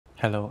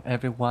Hello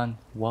everyone,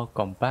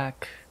 welcome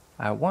back.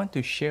 I want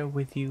to share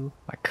with you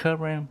my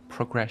current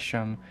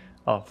progression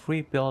of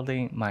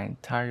rebuilding my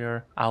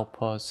entire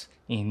outpost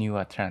in New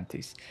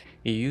Atlantis.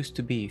 It used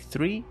to be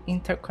 3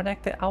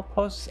 interconnected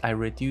outposts. I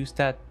reduced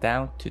that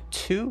down to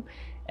 2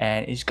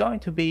 and it's going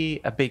to be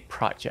a big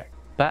project.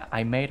 But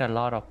I made a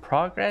lot of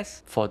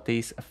progress for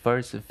this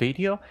first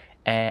video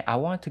and I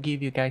want to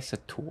give you guys a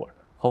tour.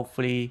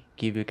 Hopefully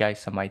give you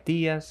guys some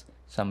ideas,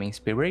 some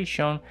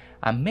inspiration,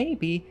 and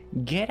maybe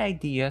get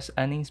ideas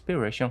and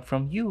inspiration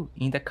from you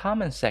in the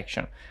comment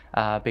section.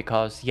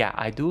 Because yeah,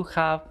 I do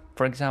have,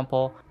 for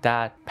example,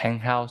 that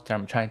penthouse that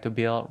I'm trying to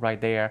build right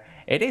there.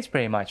 It is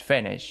pretty much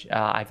finished.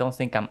 I don't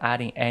think I'm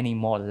adding any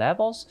more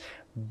levels,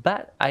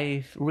 but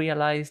I've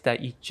realized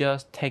that it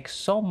just takes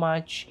so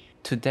much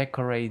to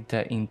decorate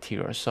the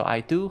interior. So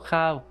I do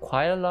have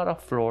quite a lot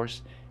of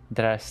floors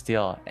that are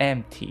still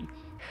empty.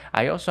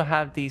 I also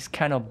have this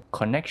kind of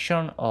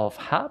connection of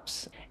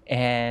hubs,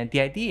 and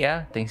the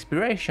idea, the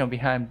inspiration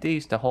behind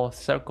this, the whole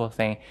circle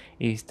thing,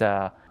 is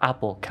the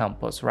Apple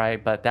campus,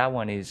 right? But that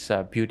one is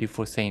a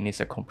beautiful thing, it's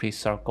a complete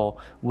circle.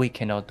 We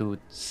cannot do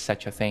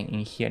such a thing in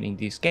here in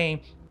this game.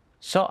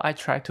 So I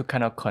try to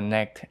kind of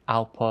connect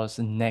outposts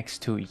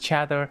next to each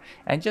other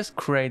and just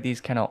create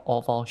this kind of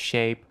oval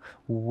shape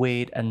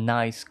with a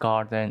nice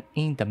garden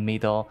in the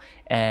middle.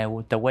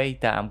 And the way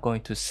that I'm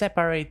going to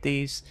separate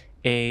this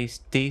is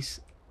this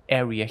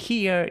area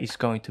here is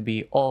going to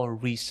be all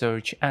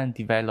research and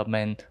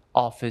development,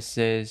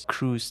 offices,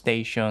 crew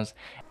stations,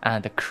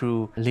 and the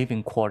crew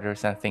living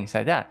quarters and things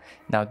like that.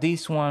 Now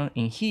this one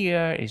in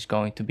here is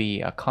going to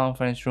be a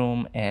conference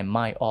room and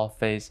my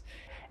office.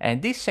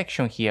 And this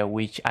section here,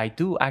 which I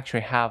do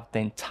actually have the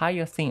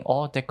entire thing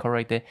all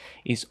decorated,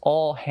 is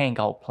all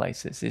hangout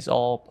places. It's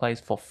all place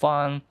for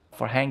fun,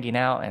 for hanging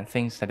out and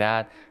things like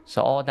that.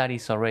 So all that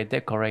is already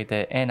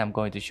decorated, and I'm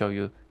going to show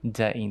you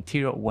the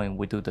interior when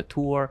we do the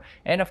tour.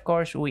 And of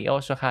course, we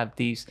also have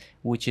this,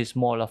 which is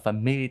more of a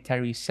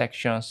military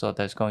section. So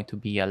there's going to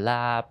be a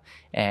lab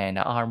and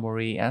an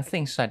armory and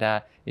things like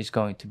that is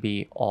going to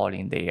be all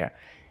in there.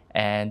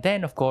 And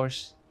then of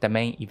course, the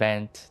main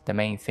event, the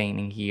main thing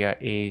in here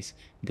is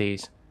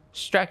this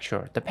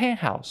structure, the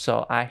penthouse.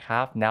 So I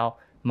have now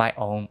my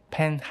own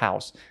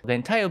penthouse. The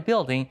entire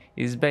building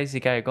is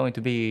basically going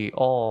to be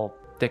all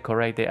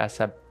decorated as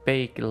a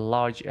big,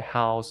 large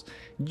house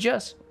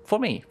just for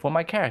me, for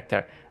my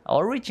character.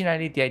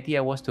 Originally, the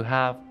idea was to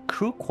have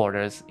crew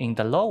quarters in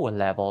the lower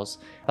levels,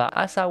 but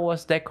as I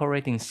was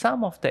decorating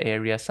some of the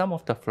areas, some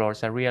of the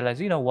floors, I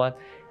realized, you know what?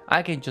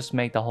 I can just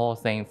make the whole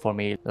thing for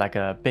me like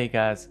a big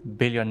ass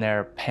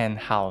billionaire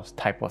penthouse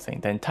type of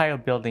thing, the entire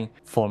building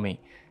for me.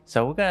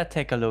 So we're gonna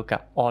take a look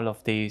at all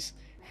of these.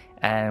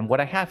 And what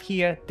I have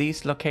here,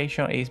 this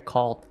location is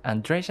called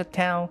Andresia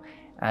Town,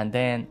 and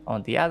then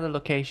on the other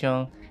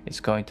location it's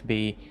going to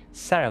be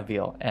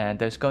Saraville, and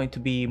there's going to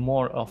be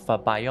more of a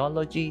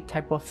biology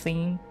type of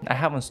theme. I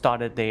haven't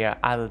started there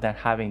other than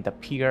having the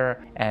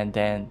pier and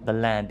then the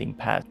landing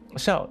pad.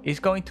 So it's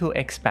going to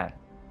expand.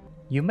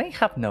 You may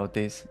have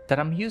noticed that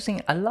I'm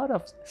using a lot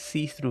of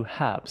see-through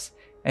hubs,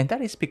 and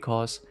that is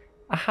because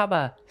I have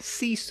a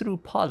see-through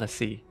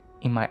policy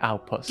in my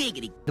outpost.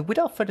 Giggity.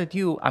 Without further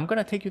ado, I'm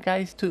gonna take you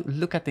guys to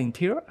look at the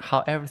interior,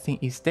 how everything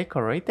is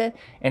decorated,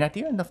 and at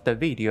the end of the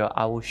video,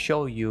 I will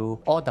show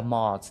you all the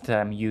mods that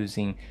I'm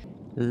using.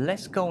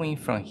 Let's go in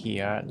from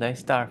here. Let's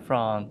start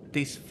from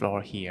this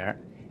floor here,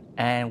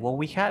 and what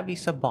we have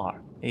is a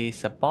bar.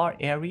 It's a bar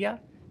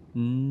area.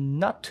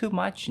 Not too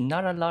much,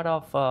 not a lot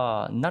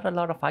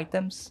of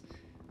items.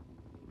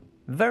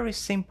 Very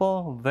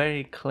simple,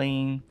 very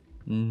clean,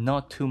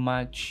 not too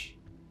much,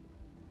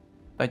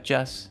 but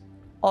just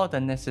all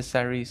the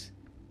necessaries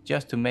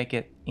just to make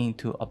it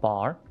into a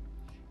bar.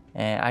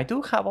 And I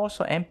do have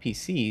also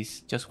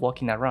NPCs just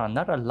walking around,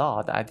 not a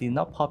lot. I did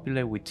not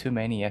populate with too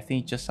many. I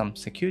think just some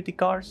security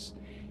guards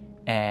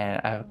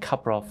and a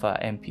couple of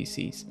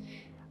NPCs.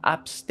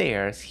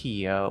 Upstairs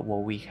here,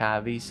 what we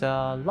have is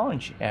a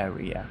lounge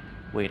area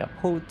with a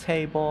pool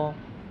table,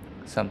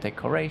 some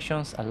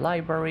decorations, a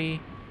library,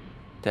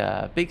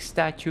 the big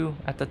statue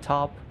at the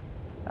top.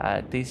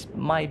 This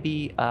might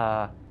be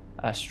a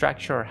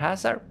structural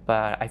hazard,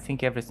 but I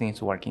think everything is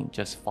working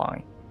just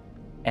fine.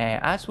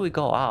 And as we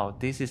go out,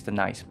 this is the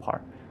nice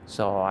part.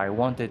 So I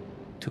wanted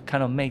to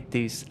kind of make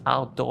this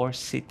outdoor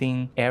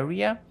sitting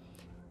area.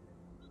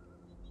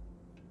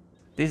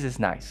 This is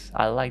nice.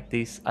 I like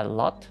this a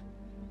lot.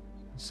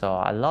 So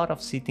a lot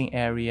of sitting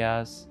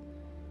areas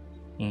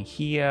in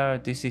here.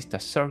 This is the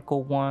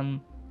circle one.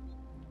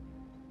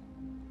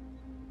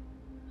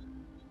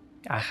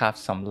 I have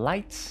some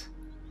lights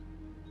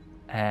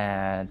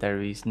and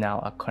there is now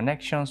a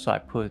connection, so I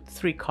put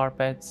 3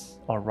 carpets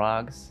or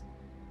rugs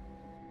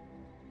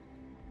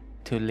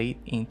to lead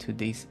into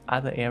this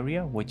other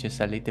area, which is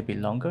a little bit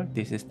longer.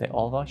 This is the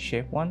oval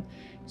shaped one,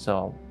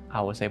 so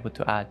I was able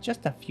to add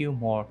just a few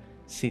more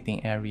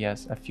sitting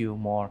areas, a few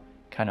more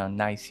kind of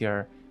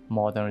nicer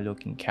modern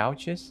looking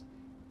couches.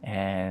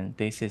 And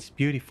this is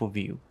beautiful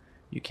view.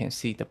 You can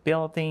see the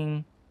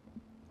building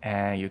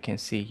and you can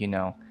see, you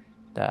know,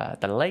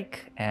 the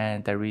lake,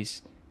 and there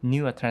is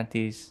New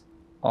Atlantis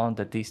on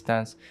the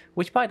distance,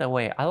 which by the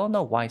way, I don't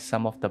know why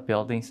some of the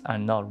buildings are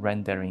not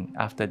rendering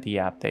after the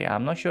update.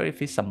 I'm not sure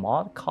if it's a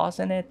mod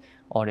causing it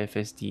or if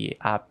it's the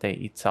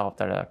update itself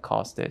that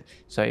caused it.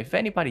 So if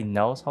anybody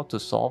knows how to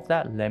solve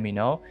that, let me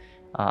know.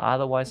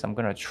 Otherwise, I'm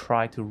gonna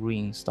try to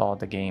reinstall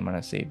the game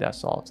and see if that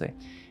solves it.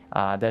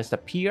 There's the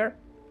pier,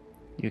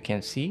 you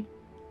can see,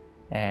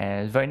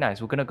 and it's very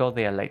nice. We're gonna go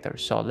there later.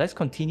 So let's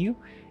continue.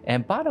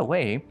 And by the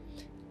way,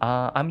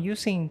 I'm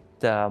using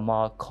the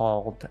mod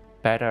called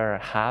Better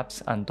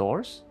Habs and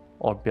Doors,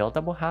 or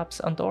Buildable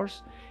Habs and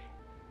Doors.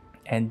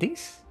 And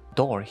this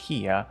door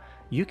here,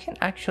 you can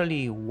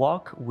actually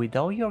walk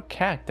without your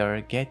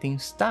character getting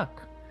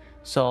stuck.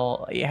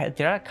 So yeah,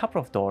 there are a couple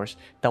of doors.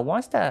 The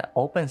ones that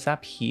opens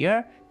up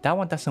here, that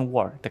one doesn't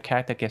work. The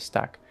character gets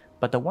stuck.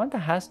 But the one that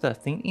has the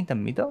thing in the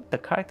middle, the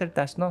character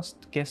does not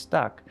get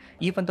stuck,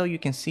 even though you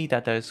can see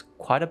that there's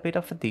quite a bit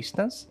of a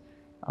distance.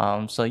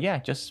 So yeah,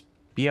 just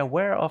be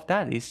aware of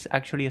that. It's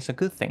actually a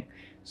good thing.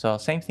 So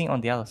same thing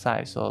on the other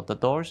side. So the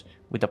doors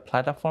with the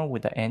platform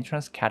with the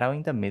entrance cut out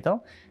in the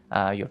middle,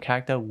 your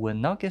character will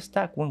not get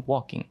stuck when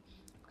walking.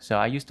 So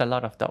I used a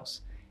lot of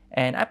those.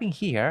 And up in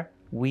here,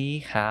 we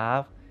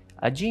have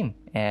a gym.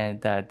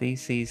 And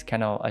this is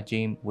kind of a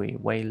gym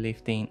with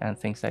weightlifting and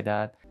things like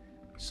that.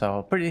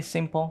 So pretty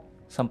simple,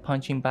 some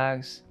punching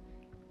bags.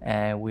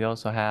 And we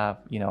also have,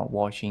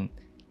 washing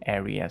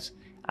areas.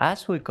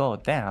 As we go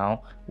down,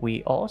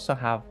 we also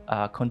have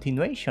a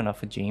continuation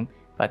of a gym,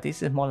 but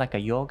this is more like a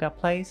yoga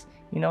place,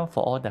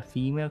 for all the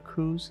female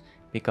crews,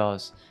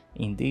 because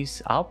in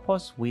this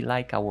outpost, we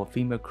like our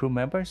female crew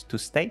members to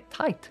stay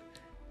tight.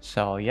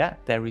 So yeah,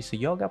 there is a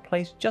yoga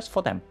place just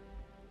for them.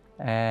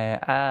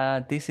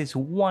 This is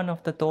one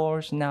of the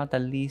doors now that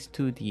leads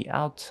to the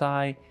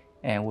outside,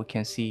 and we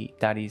can see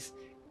that is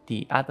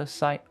the other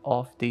side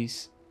of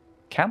this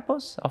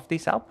campus of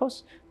this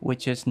outpost,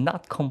 which is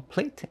not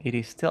complete. It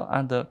is still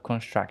under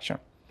construction.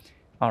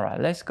 All right,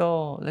 let's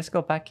go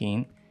back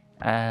in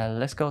and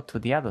let's go to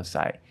the other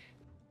side.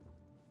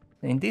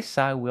 In this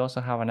side, we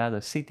also have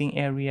another sitting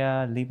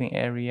area, living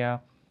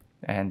area,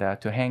 and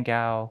to hang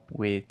out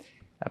with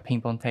a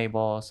ping pong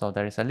table. So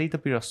there is a little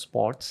bit of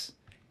sports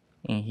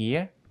in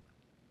here.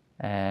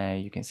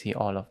 You can see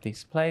all of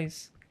this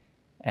place.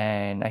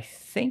 And I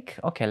think,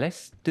 okay,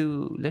 let's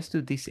do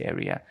this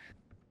area.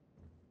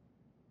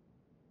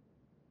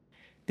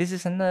 This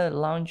is another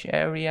lounge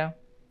area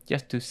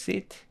just to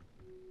sit,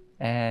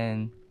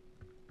 and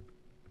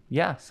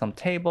yeah, some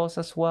tables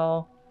as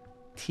well,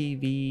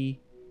 TV.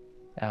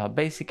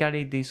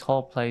 Basically, this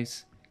whole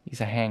place is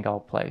a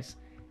hangout place.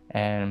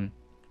 And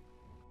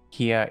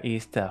here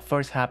is the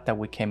first hub that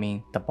we came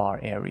in, the bar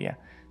area.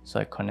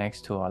 So it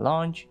connects to a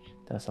lounge.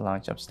 There's a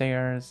lounge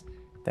upstairs.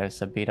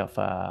 There's a bit of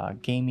a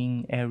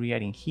gaming area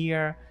in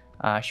here.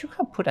 I should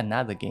have put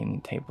another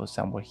gaming table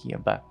somewhere here,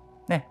 but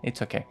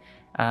it's okay.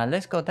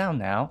 Let's go down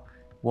now.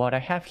 What I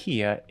have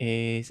here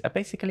is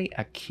basically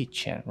a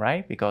kitchen,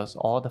 right? Because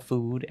all the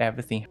food,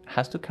 everything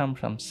has to come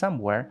from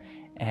somewhere.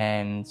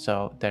 And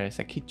so there is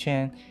a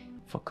kitchen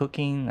for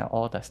cooking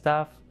all the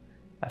stuff,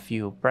 a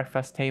few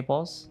breakfast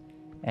tables.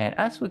 And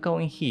as we go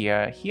in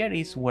here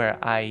is where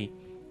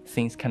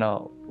things kind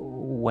of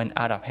went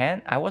out of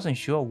hand. I wasn't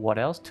sure what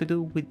else to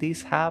do with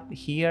this hub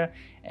here,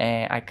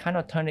 and I kind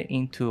of turned it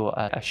into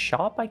a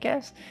shop, I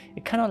guess.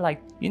 It kind of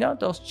like,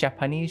 those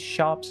Japanese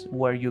shops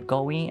where you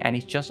go in and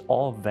it's just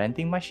all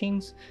vending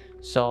machines.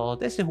 So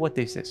this is what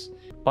this is,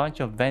 bunch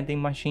of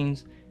vending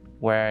machines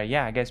where,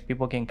 yeah, I guess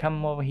people can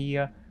come over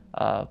here,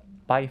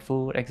 buy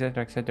food,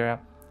 etc, etc.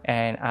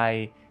 And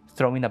I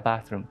throw in a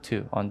bathroom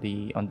too on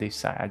this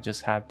side. I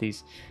just have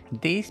this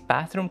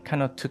bathroom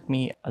kind of took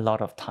me a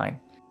lot of time.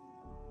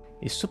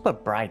 It's super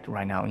bright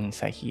right now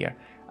inside here,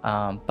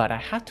 but I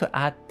had to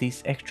add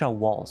these extra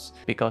walls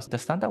because the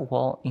standard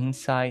wall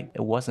inside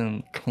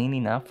wasn't clean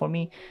enough for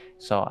me,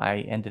 so I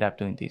ended up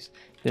doing this.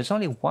 There's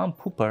only one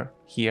pooper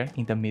here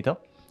in the middle,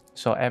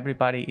 so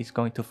everybody is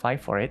going to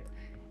fight for it.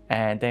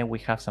 And then we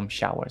have some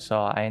showers,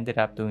 so I ended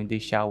up doing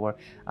this shower.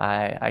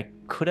 I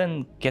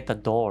couldn't get the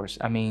doors.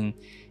 I mean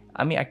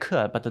I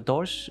could, but the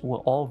doors were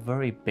all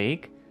very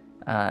big.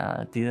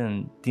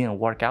 Didn't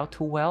work out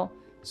too well.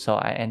 So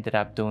I ended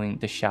up doing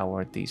the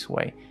shower this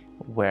way,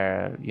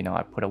 where,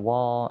 I put a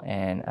wall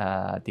and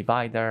a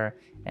divider,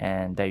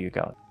 and there you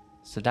go.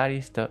 So that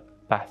is the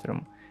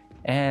bathroom.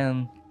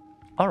 And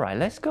all right,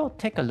 let's go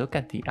take a look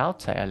at the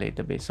outside a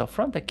little bit. So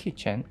from the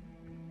kitchen,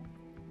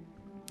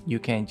 you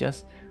can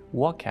just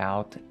walk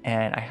out,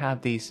 and I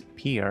have this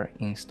pier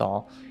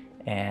installed,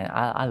 and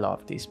I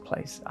love this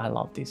place. I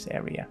love this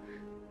area.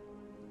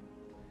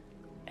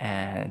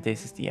 And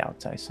this is the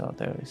outside. So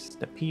there's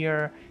the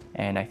pier,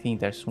 and I think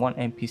there's one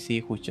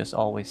NPC who's just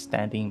always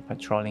standing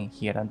patrolling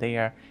here and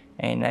there.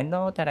 And I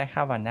know that I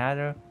have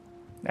another,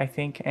 I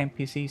think,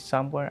 NPC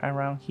somewhere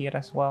around here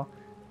as well.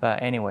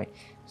 But anyway,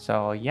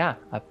 so yeah,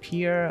 a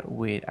pier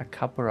with a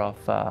couple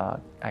of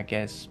I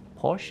guess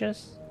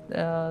Porsches,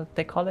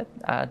 they call it.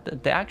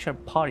 The actual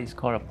part is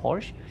called a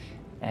Porsche,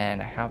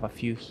 and I have a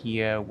few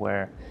here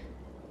where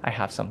I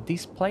have some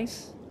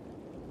displays,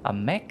 a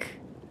mech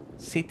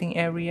sitting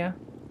area,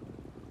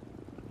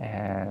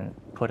 and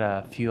put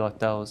a few of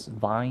those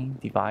vine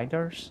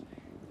dividers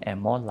and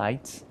more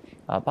lights.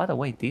 By the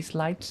way, these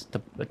lights,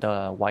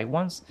 the white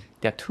ones,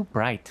 they're too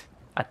bright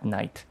at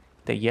night.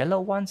 The yellow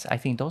ones, I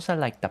think those are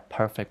like the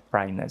perfect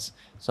brightness.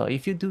 So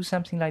if you do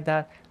something like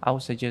that, I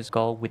would suggest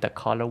go with the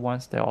color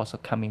ones. They're also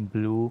coming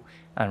blue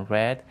and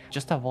red.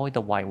 Just avoid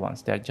the white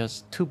ones. They're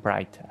just too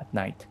bright at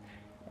night.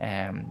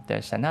 And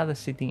there's another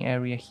sitting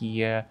area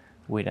here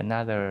with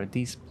another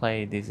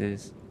display. This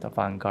is the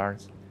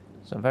Vanguard.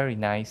 So very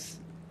nice.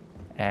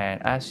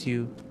 And as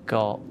you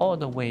go all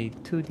the way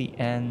to the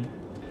end,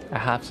 I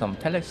have some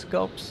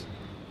telescopes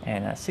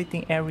and a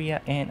sitting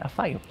area and a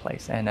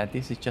fireplace. And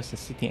this is just a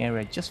sitting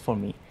area just for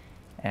me.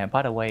 And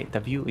by the way, the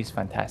view is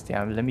fantastic.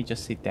 Let me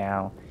just sit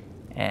down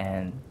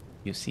and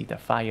you see the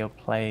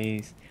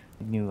fireplace.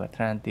 New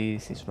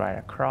Atlantis is right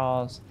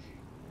across.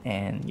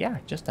 And yeah,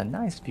 just a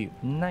nice view.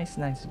 Nice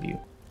view.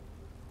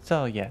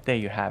 So yeah, there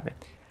you have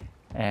it.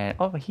 And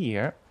over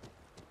here,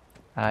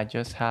 I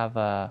just have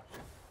a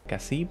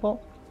gazebo,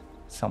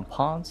 some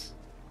ponds.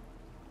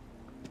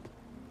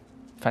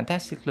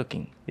 Fantastic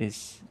looking. It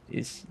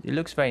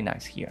looks very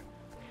nice here.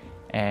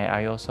 And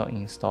I also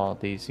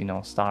installed this,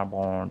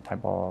 starborn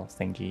type of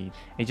thingy.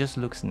 It just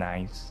looks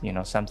nice,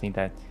 something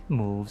that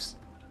moves.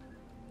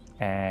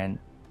 And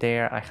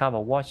there I have a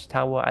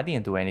watchtower. I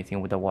didn't do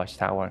anything with the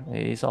watchtower.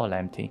 It's all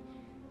empty.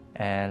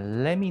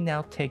 And let me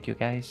now take you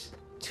guys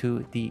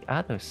to the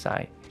other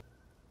side.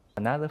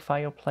 Another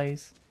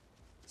fireplace,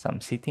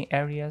 some sitting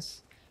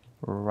areas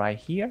right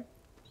here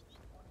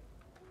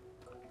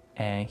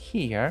and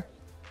here.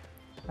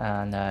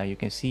 And you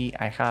can see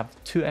I have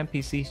two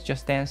NPCs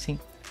just dancing.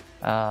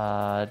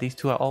 These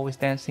two are always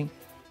dancing.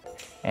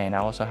 And I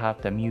also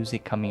have the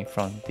music coming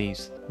from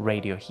this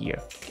radio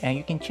here. And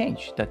you can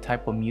change the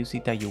type of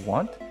music that you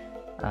want.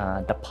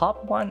 The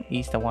pop one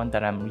is the one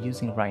that I'm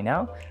using right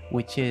now,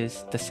 which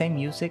is the same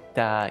music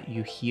that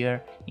you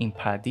hear in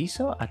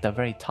Paradiso at the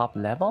very top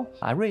level.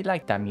 I really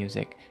like that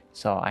music,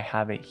 so I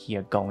have it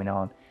here going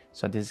on.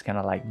 So this is kind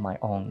of like my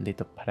own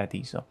little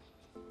Paradiso.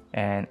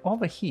 And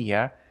over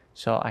here,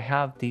 so I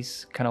have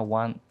this kind of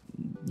one,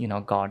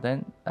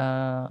 garden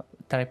that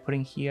I put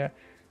in here.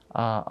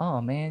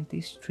 Oh man,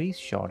 these trees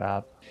showed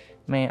up.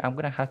 Man, I'm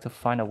gonna have to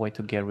find a way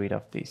to get rid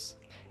of this.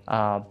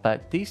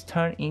 But this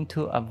turned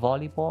into a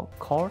volleyball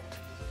court,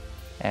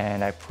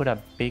 and I put a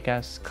big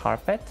ass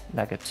carpet,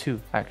 like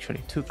two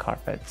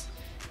carpets,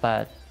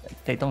 but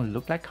they don't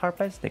look like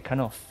carpets. They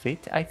kind of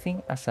fit, I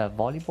think, as a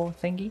volleyball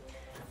thingy.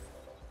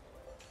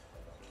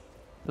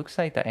 Looks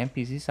like the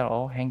NPCs are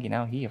all hanging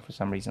out here for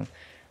some reason.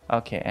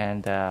 Okay,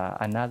 and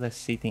another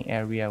sitting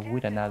area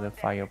with another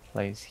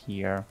fireplace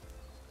here.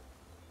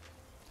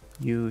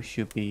 You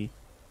should be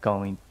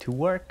going to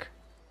work.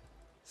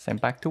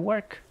 Send back to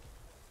work.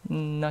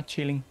 Not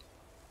chilling.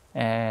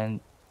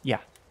 And yeah,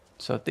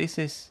 so this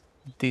is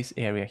this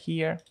area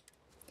here.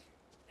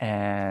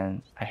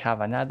 And I have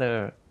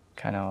another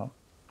kind of,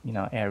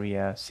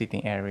 area,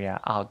 sitting area,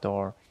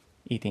 outdoor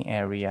eating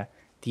area.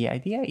 The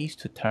idea is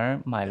to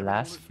turn my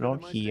last floor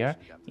here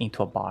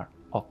into a bar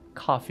or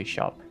coffee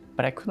shop,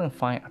 but I couldn't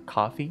find a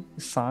coffee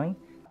sign.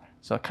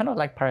 So kind of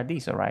like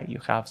Paradiso, right? You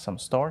have some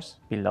stores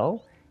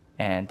below,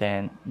 and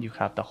then you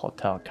have the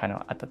hotel kind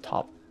of at the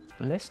top.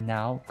 Let's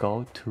now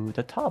go to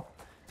the top.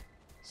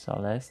 So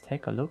let's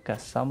take a look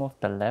at some of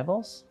the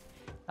levels.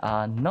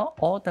 Not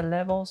all the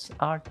levels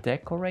are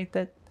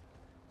decorated.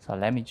 So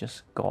let me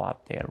just go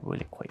up there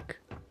really quick.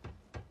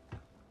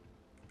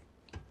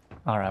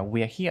 Alright,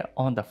 we are here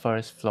on the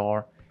first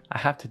floor. I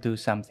have to do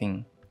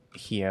something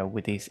here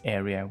with this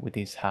area, with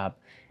this hub.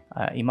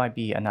 It might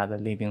be another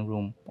living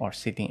room or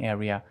sitting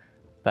area.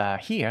 But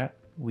here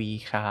we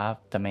have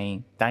the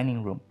main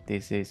dining room.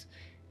 This is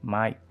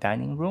my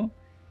dining room.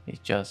 It's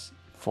just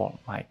for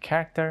my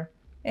character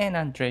and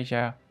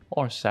Andrea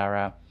or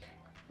Sarah.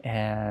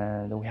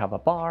 And we have a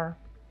bar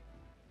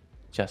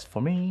just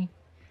for me.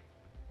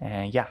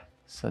 And yeah,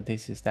 so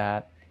this is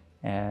that.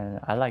 And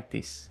I like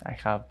this. I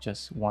have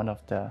just one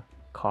of the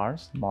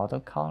cars, model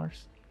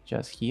cars,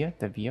 just here,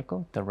 the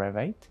vehicle, the Rev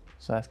 8.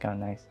 So that's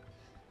kind of nice.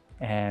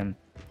 And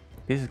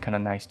this is kind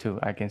of nice too.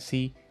 I can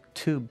see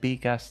two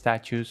big ass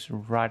statues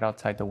right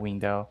outside the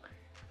window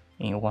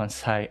in one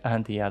side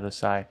and the other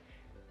side.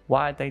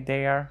 Why are they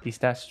there? Is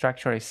that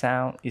structurally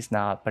sound? It's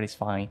not, but it's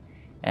fine.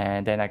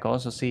 And then I can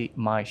also see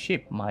my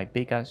ship, my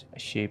big ass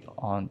ship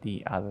on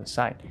the other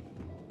side.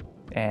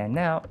 And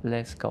now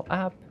let's go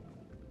up.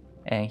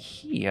 And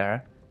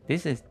here,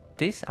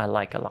 this I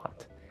like a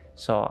lot.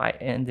 So I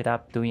ended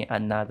up doing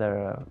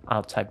another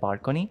outside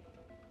balcony,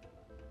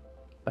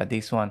 but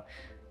this one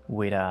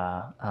with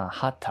a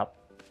hot tub.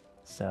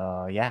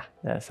 So yeah,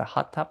 there's a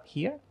hot tub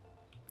here,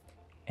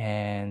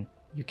 and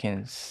you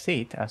can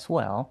sit as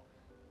well.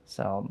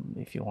 So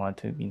if you want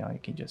to, you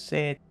can just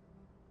sit.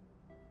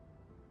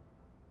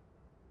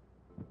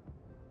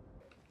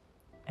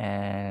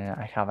 And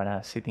I have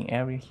a sitting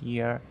area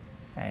here,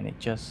 and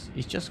it's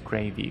just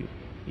great view.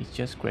 It's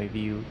just great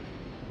view.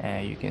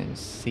 and you can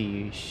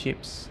see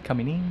ships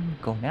coming in,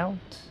 going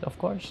out, of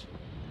course.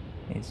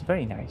 It's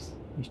very nice.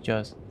 It's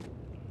just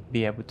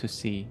be able to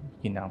see,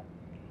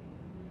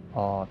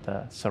 all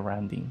the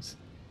surroundings.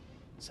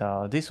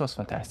 So this was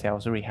fantastic. I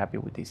was really happy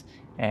with this.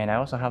 And I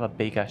also have a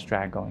big ass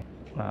dragon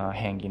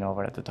hanging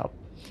over at the top.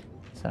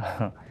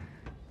 So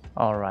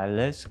all right,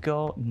 let's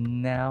go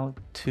now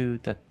to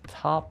the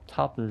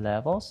top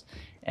levels.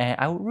 And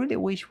I really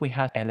wish we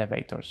had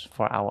elevators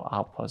for our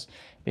outpost,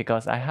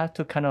 because I had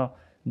to kind of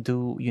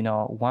do,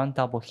 one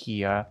double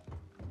here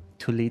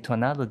to lead to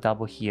another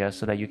double here,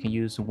 so that you can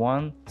use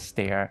one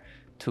stair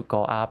to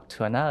go up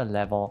to another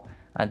level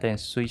and then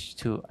switch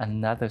to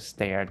another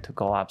stair to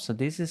go up. So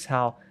this is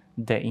how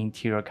the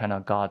interior kind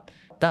of got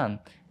done.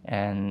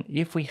 And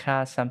if we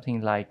had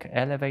something like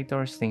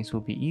elevators, things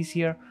would be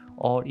easier.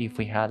 Or if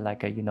we had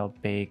like a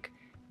big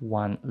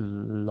one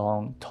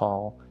long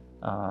tall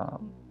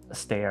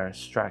stair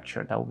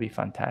structure, that would be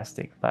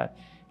fantastic. But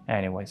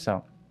anyway,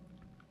 so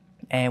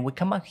and we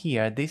come up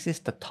here. This is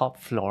the top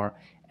floor,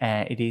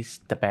 and it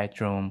is the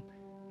bedroom,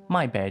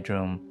 my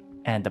bedroom,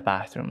 and the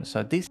bathroom.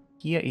 So this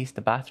here is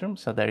the bathroom.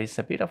 So there is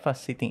a bit of a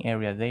sitting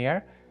area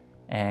there,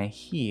 and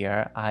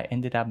here I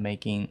ended up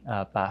making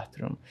a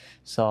bathroom.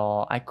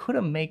 So I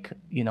couldn't make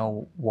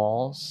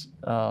walls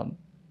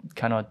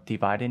kind of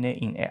dividing it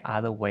in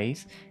other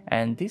ways,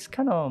 and this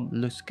kind of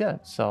looks good.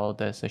 So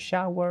there's a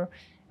shower,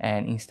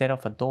 and instead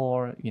of a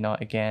door,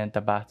 again,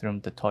 the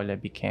bathroom, the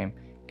toilet became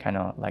kind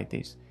of like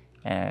this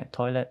and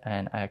toilet,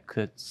 and I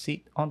could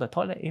sit on the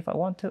toilet if I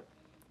want to.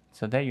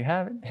 So there you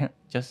have it.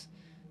 Just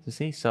to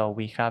see. So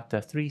we have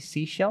the 3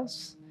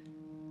 seashells.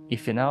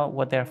 If you know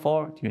what they're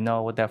for, you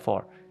know what they're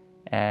for.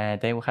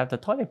 And then we have the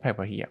toilet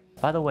paper here.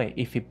 By the way,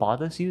 if it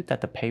bothers you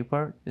that the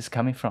paper is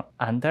coming from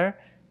under,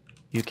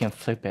 you can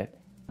flip it.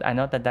 I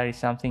know that is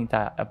something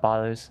that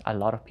bothers a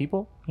lot of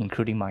people,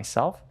 including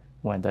myself,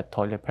 when the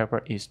toilet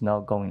paper is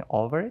not going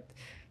over it.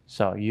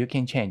 So you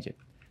can change it.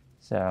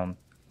 So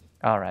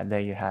all right, there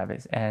you have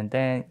it. And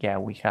then yeah,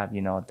 we have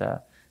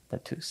the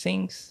 2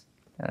 sinks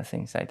and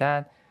things like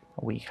that.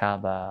 We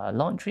have a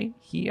laundry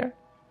here,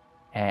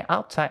 and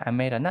outside I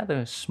made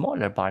another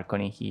smaller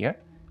balcony here,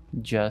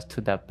 just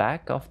to the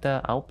back of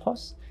the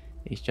outpost.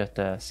 It's just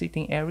the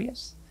sitting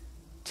areas,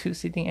 2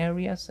 sitting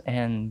areas,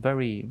 and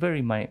very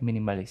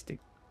minimalistic.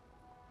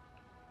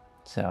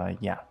 So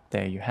yeah,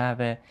 there you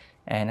have it.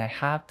 And I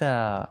have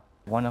the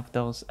one of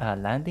those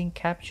landing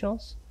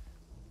capsules,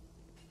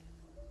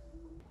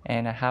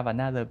 and I have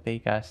another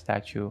big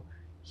statue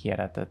here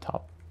at the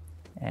top.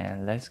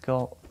 And let's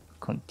go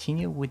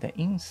continue with the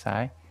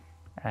inside.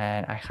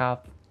 And I have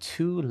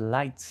 2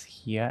 lights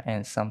here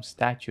and some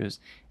statues,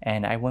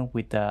 and I went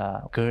with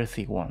the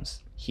girthy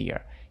ones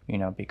here,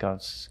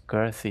 because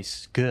girth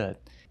is good.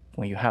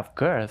 When you have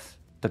girth,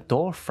 the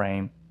door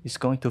frame is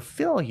going to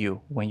fill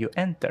you when you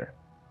enter.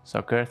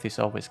 So girth is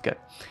always good.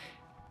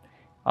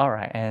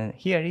 Alright, and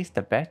here is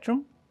the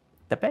bedroom.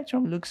 The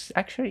bedroom looks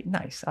actually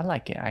nice. I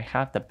like it. I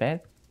have the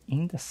bed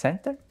in the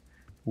center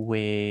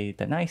with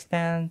the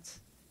nightstands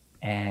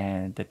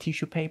and the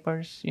tissue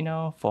papers,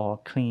 for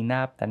cleaning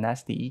up the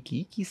nasty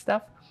icky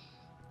stuff.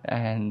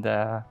 And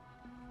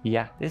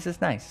yeah, this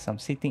is nice. Some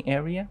sitting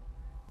area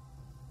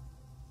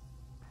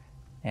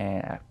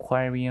and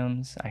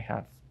aquariums. I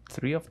have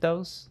 3 of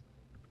those,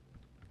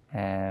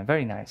 and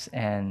very nice.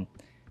 And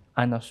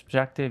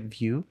unobstructed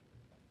view.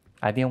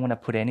 I didn't want to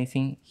put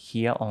anything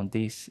here on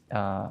these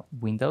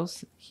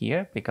windows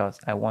here, because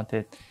I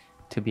wanted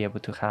to be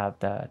able to have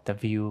the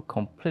view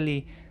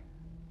completely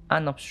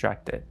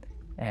unobstructed.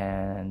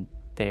 And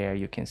there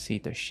you can see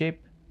the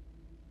ship.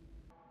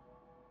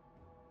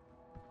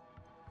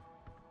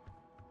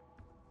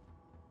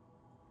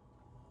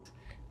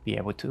 Be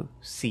able to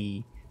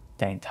see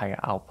the entire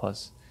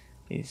outpost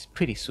is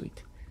pretty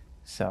sweet.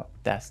 So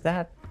that's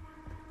that.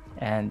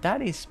 And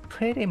that is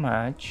pretty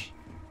much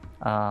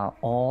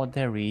all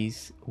there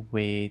is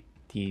with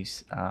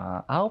these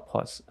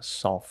outposts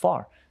so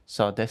far.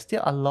 So there's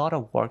still a lot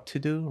of work to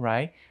do,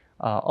 right?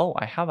 Oh,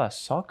 I have a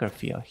soccer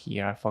field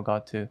here. I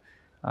forgot to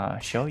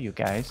show you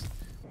guys.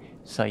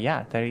 So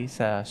yeah, there is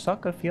a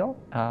soccer field.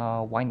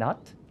 Why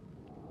not?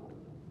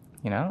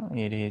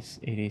 It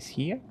is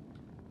here.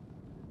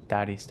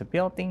 That is the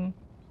building.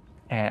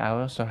 And I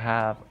also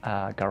have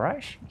a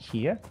garage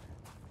here.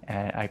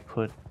 And I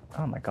put,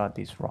 oh my god,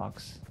 these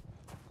rocks.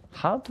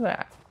 How do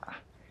I...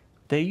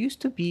 There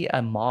used to be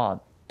a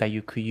mod that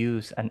you could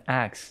use an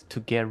axe to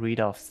get rid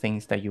of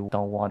things that you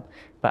don't want.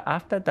 But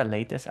after the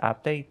latest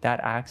update, that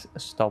axe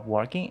stopped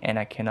working and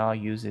I cannot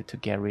use it to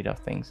get rid of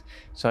things.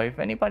 So if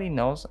anybody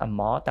knows a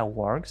mod that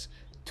works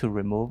to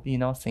remove,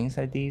 things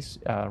like these,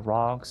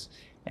 rocks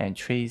and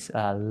trees,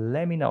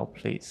 let me know,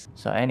 please.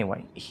 So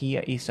anyway,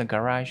 here is a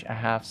garage. I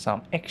have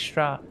some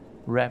extra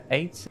Rev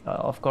 8s.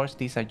 Of course,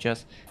 these are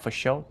just for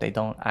show. They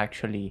don't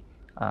actually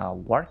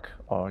work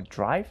or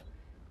drive.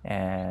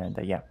 And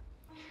yeah.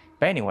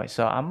 But anyway,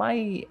 so I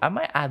might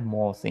add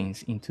more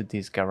things into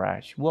this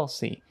garage. We'll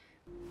see.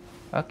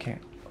 Okay.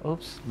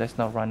 Oops. Let's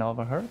not run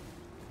over her.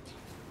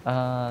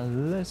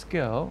 Let's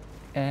go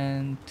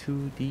and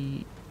to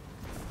the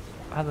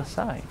other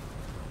side.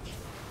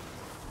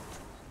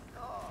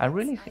 I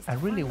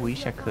really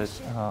wish I could.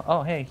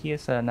 Oh, hey,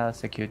 here's another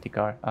security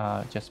guard.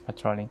 Just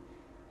patrolling.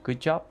 Good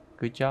job,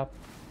 good job.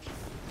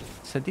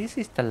 So this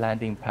is the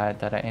landing pad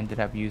that I ended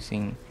up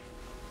using.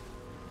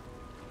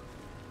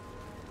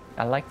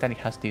 I like that it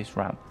has this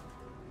ramp,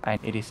 and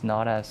it is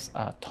not as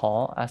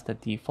tall as the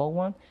default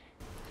one.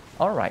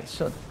 Alright,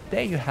 so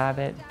there you have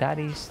it. That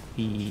is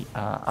the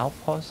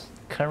Outpost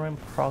current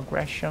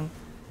progression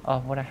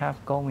of what I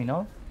have going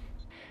on.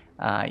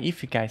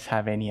 If you guys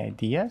have any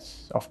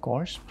ideas, of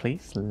course,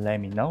 please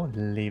let me know.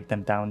 Leave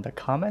them down in the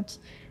comments.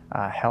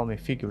 Help me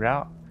figure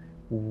out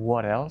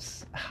what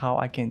else, how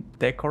I can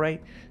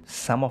decorate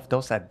some of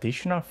those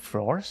additional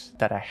floors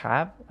that I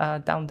have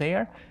down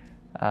there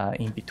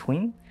in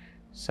between.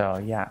 So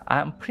yeah,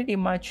 I'm pretty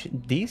much,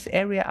 this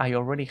area I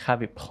already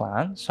have it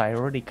planned, so I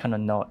already kind of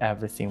know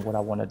everything what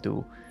I want to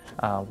do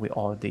with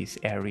all these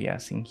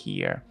areas in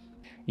here.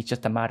 It's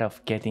just a matter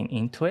of getting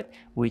into it,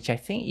 which I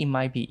think it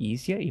might be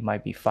easier, it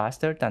might be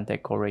faster than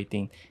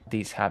decorating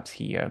these hubs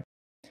here.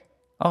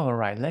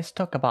 Alright, let's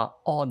talk about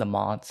all the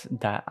mods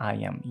that I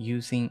am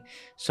using.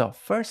 So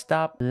first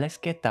up, let's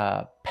get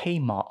the pay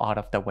mod out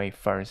of the way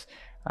first.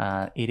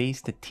 It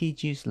is the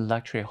TG's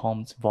Luxury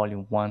Homes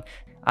Volume 1.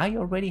 I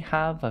already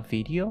have a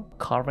video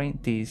covering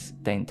the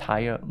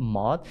entire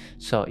mod,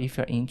 so if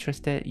you're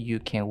interested you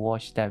can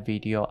watch that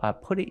video. I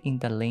put it in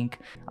the link,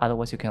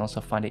 otherwise you can also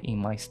find it in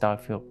my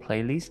Starfield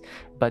playlist.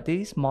 But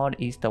this mod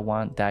is the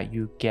one that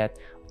you get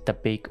the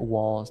big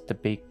walls, the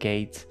big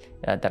gates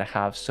that I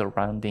have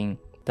surrounding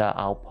the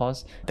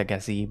outpost, the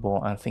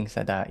gazebo and things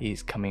like that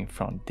is coming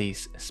from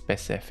this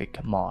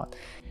specific mod.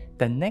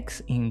 The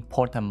next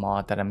important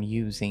mod that I'm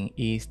using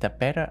is the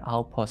Better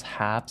Outpost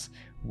Habs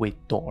with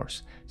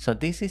doors. So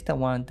this is the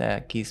one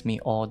that gives me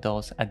all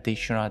those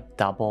additional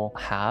double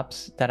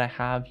habs that I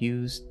have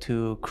used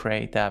to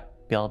create that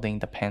building,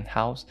 the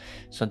penthouse.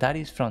 So that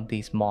is from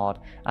this mod,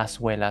 as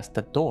well as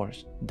the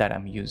doors that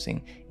I'm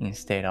using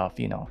instead of,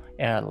 you know,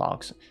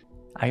 airlocks.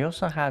 I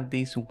also have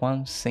this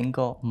one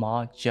single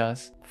mod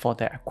just for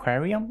the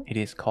aquarium. It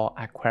is called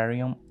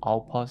Aquarium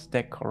Outpost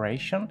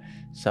Decoration.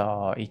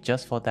 So it's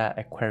just for that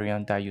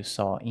aquarium that you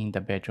saw in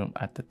the bedroom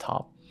at the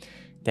top.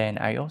 Then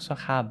I also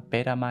have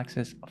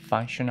Betamax's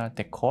functional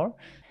decor,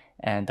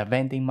 and the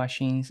vending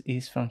machines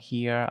is from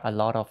here. A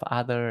lot of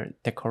other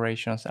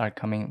decorations are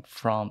coming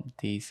from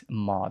this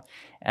mod.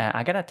 And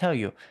I gotta tell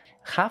you,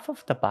 half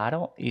of the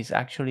battle is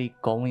actually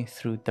going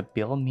through the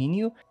build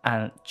menu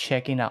and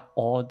checking out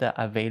all the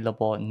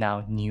available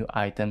now new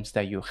items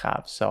that you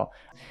have. So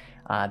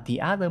the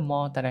other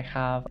mod that I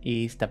have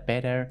is the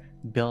Better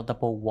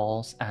Buildable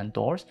Walls and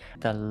Doors,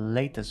 the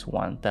latest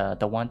one,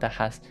 the one that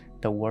has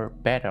the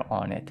word better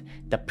on it.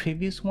 The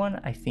previous one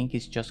I think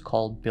is just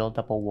called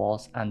Buildable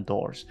Walls and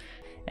Doors,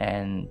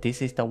 and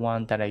this is the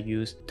one that I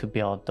used to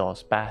build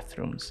those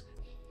bathrooms.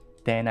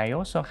 Then I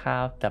also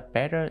have the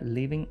Better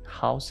Living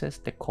Houses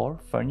Decor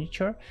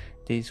Furniture.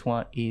 This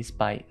one is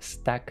by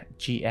Stack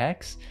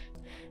GX.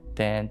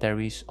 Then there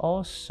is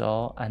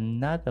also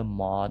another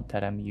mod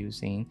that I'm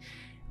using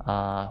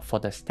for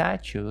the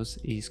statues,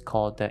 is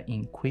called the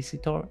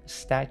Inquisitor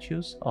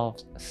statues of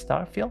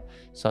Starfield.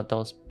 So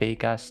those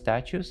big ass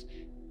statues,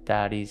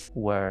 that is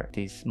where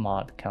this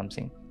mod comes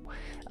in.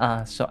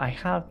 So I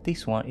have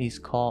this one, is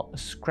called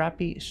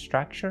Scrappy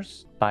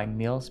Structures by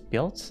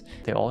MillsBuilds.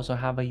 They also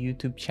have a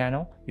YouTube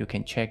channel, you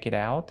can check it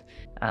out.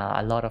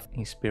 A lot of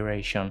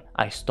inspiration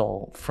I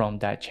stole from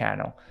that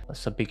channel,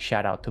 so big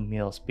shout out to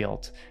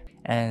MillsBuilds.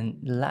 And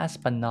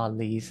last but not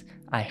least,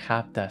 I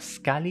have the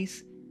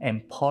Skully's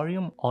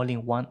Emporium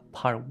All-in-One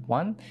Part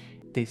 1.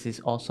 This is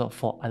also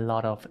for a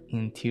lot of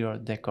interior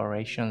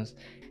decorations.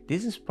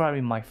 This is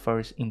probably my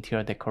first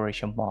interior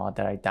decoration mod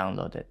that I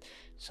downloaded,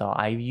 so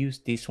I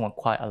used this one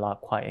quite a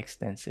lot, quite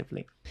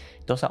extensively.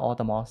 Those are all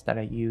the mods that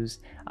I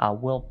used. I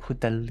will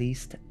put the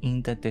list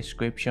in the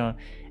description,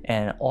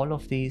 and all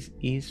of this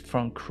is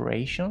from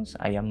creations.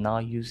 I am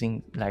not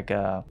using like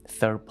a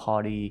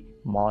third-party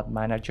mod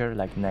manager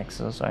like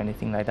Nexus or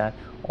anything like that.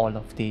 All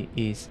of this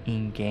is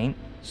in-game,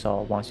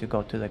 so once you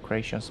go to the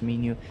creations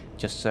menu,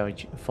 just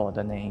search for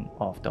the name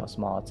of those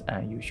mods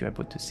and you should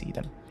be able to see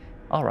them.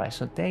 Alright,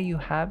 so there you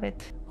have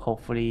it.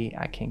 Hopefully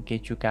I can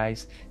get you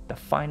guys the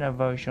final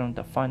version,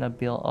 the final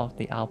build of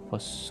the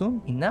Outpost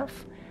soon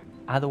enough.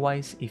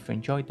 Otherwise, if you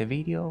enjoyed the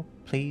video,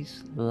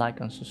 please like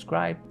and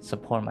subscribe,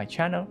 support my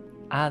channel.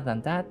 Other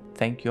than that,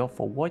 thank you all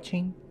for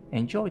watching,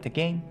 enjoy the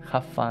game,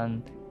 have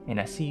fun, and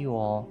I see you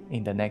all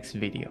in the next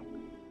video.